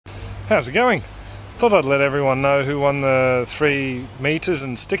How's it going? Thought I'd let everyone know who won the 3 meters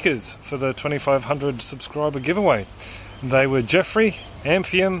and stickers for the 2500 subscriber giveaway. They were Jeffrey,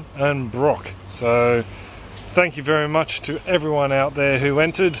 Amphium and Brock. So thank you very much to everyone out there who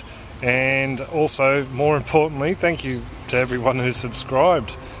entered, and also, more importantly, thank you to everyone who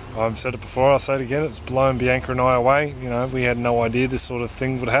subscribed. I've said it before, I'll say it again, it's blown Bianca and I away. You know, we had no idea this sort of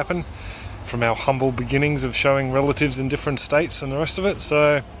thing would happen from our humble beginnings of showing relatives in different states and the rest of it.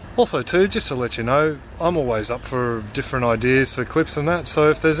 So also too, just to let you know, I'm always up for different ideas for clips and that, so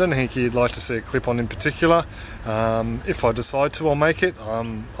if there's anything you'd like to see a clip on in particular, if I decide to, I'll make it.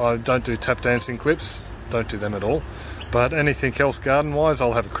 I don't do tap dancing clips, don't do them at all, but anything else garden wise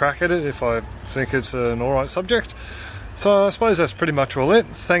I'll have a crack at it if I think it's an alright subject. So I suppose that's pretty much all it.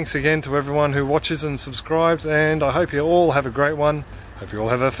 Thanks again to everyone who watches and subscribes, and I hope you all have a great one. Hope you all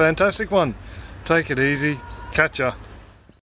have a fantastic one. Take it easy. Catch ya.